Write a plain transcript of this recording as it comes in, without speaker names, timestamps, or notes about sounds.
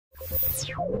And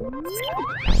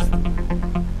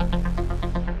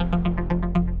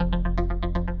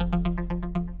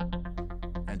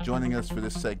joining us for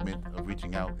this segment of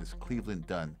Reaching Out is Cleveland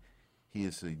Dunn. He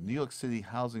is the New York City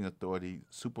Housing Authority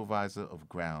Supervisor of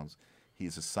Grounds. He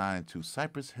is assigned to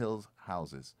Cypress Hills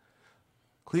Houses.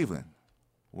 Cleveland,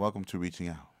 welcome to Reaching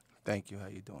Out. Thank you. How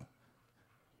you doing?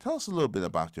 Tell us a little bit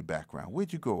about your background.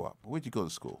 Where'd you grow up? Where'd you go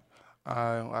to school?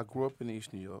 I grew up in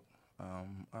East New York.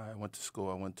 I went to school.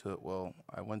 I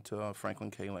went to Franklin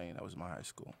K. Lane. That was my high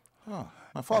school. Oh,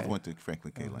 my father went to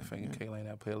Franklin K. Lane. Franklin K. Lane.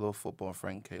 I played a little football in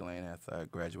Franklin K. Lane after I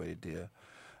graduated there.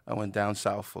 I went down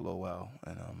south for a little while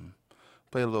and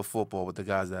played a little football, but the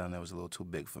guys down there was a little too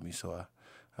big for me, so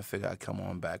I figured I'd come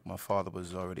on back. My father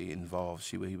was already involved.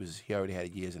 He already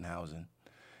had years in housing,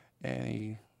 and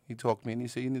he talked to me and he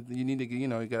said, you need to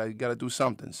you gotta do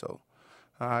something. So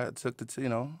I took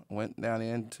went down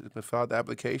there and filled out the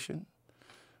application,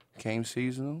 came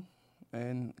seasonal,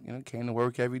 and came to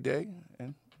work every day,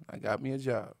 and I got me a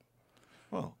job.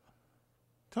 Well,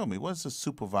 tell me, what does the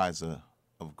supervisor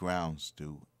of grounds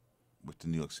do with the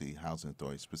New York City Housing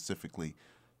Authority, specifically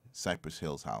Cypress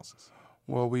Hills houses?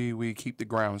 Well, we keep the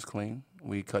grounds clean.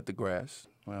 We cut the grass.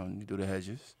 Well, you do the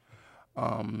hedges.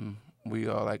 We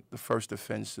are like the first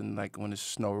offense in like when it's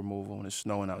snow removal, when it's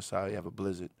snowing outside, you have a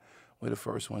blizzard. We're the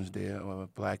first ones there. Or a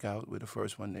blackout, we're the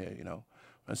first one there. When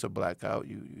it's a blackout,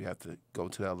 you have to go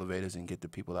to the elevators and get the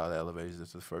people out of the elevators.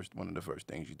 That's one of the first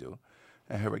things you do.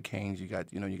 And hurricanes, you got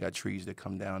trees that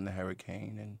come down the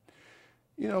hurricane, and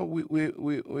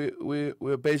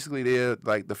we're basically there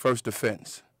like the first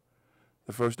defense.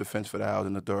 The first defense for the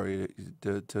housing authority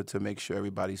to make sure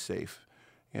everybody's safe.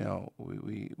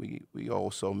 We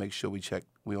also make sure we check.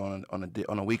 We on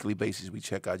a weekly basis we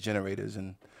check our generators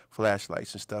and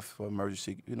flashlights and stuff for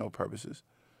emergency purposes.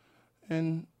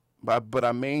 But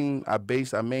our main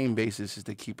basis is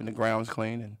to keeping the grounds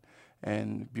clean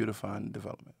and beautifying the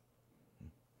development.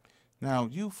 Now,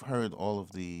 you've heard all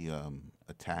of the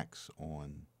attacks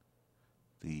on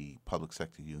the public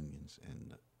sector unions,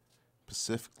 and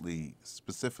specifically,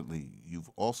 you've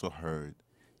also heard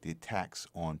the attacks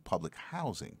on public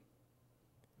housing.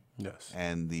 Yes.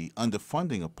 And the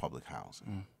underfunding of public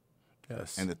housing.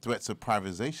 Yes. And the threats of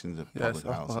privatizations of public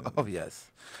housing. Oh,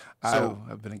 yes. So,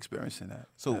 I've been experiencing that.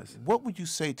 So yes. What would you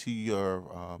say to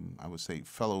your, I would say,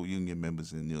 fellow union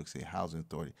members in the New York City Housing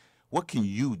Authority? What can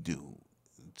you do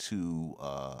to,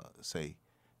 say,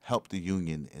 help the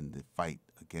union in the fight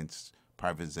against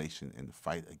privatization and the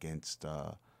fight against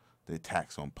the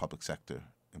attacks on public sector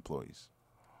employees?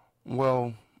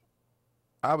 Well,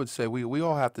 I would say we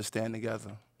all have to stand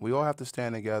together. We all have to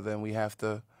stand together, and we have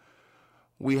to.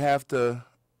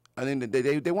 I think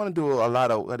they want to do a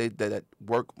lot of that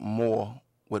work more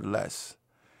with less,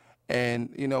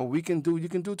 and you can do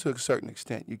to a certain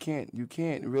extent. You can't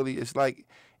really. It's like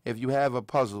if you have a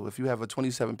puzzle, if you have a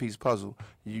 27-piece puzzle,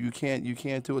 you can't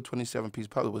do a 27-piece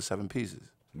puzzle with 7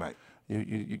 pieces. Right.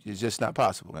 It's just not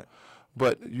possible. Right.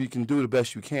 But you can do the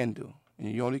best you can do,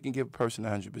 and you only can give a person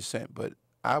 100%. But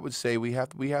I would say we have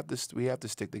to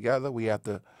stick together. We have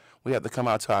to come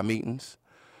out to our meetings,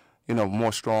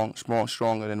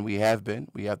 stronger than we have been.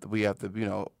 We have to.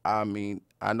 I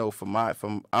know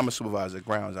I'm a supervisor at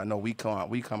grounds. I know we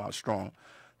come out strong.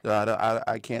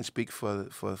 I can't speak for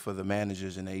the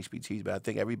managers and the HPTs, but I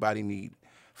think everybody need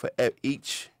for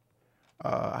each.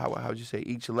 How would you say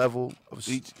each level of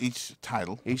each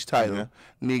title needs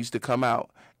to come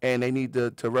out, and they need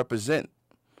to represent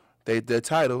their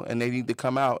title, and they need to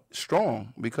come out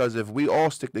strong, because if we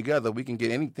all stick together, we can get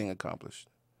anything accomplished,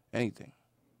 anything.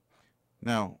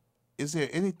 Now, is there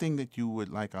anything that you would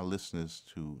like our listeners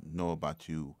to know about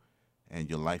you and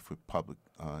your life with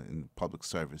in public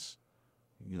service?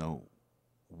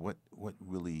 What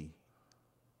really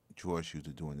draws you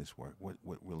to doing this work? What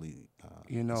really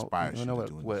inspires you to doing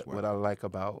this work? What I like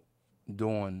about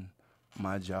doing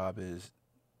my job is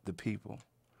the people.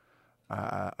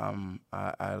 I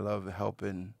love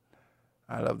helping.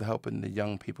 I love helping the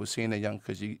young people, seeing the young,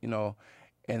 because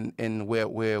and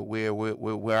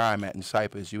where I'm at in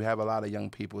Cypress, you have a lot of young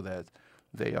people that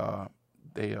they are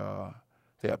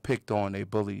picked on, they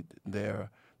bullied, they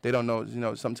don't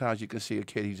know. Sometimes you can see a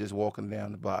kid, he's just walking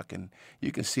down the block, and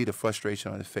you can see the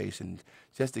frustration on his face, and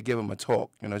just to give him a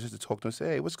talk, just to talk to him,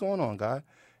 say, hey, what's going on, guy?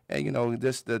 And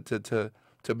just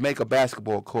to make a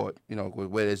basketball court,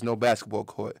 where there's no basketball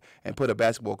court, and put a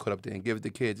basketball court up there and give it to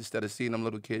kids. Instead of seeing them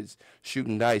little kids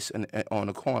shooting dice on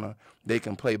the corner, they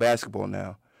can play basketball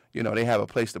now. They have a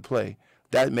place to play.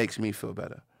 That makes me feel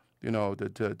better. You know,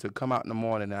 to come out in the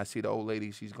morning and I see the old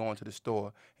lady, she's going to the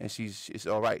store and it's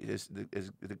all right.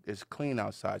 It's clean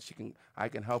outside. I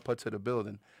can help her to the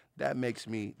building. That makes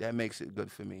it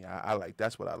good for me.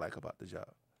 That's what I like about the job.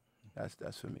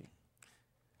 That's for me.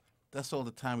 That's all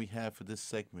the time we have for this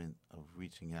segment of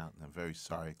Reaching Out, and I'm very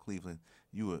sorry, Cleveland.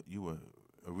 You were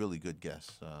a really good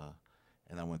guest,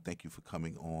 and I want to thank you for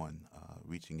coming on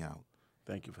Reaching Out.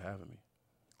 Thank you for having me.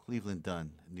 Cleveland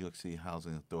Dunn, New York City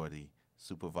Housing Authority,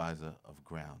 Supervisor of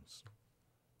Grounds.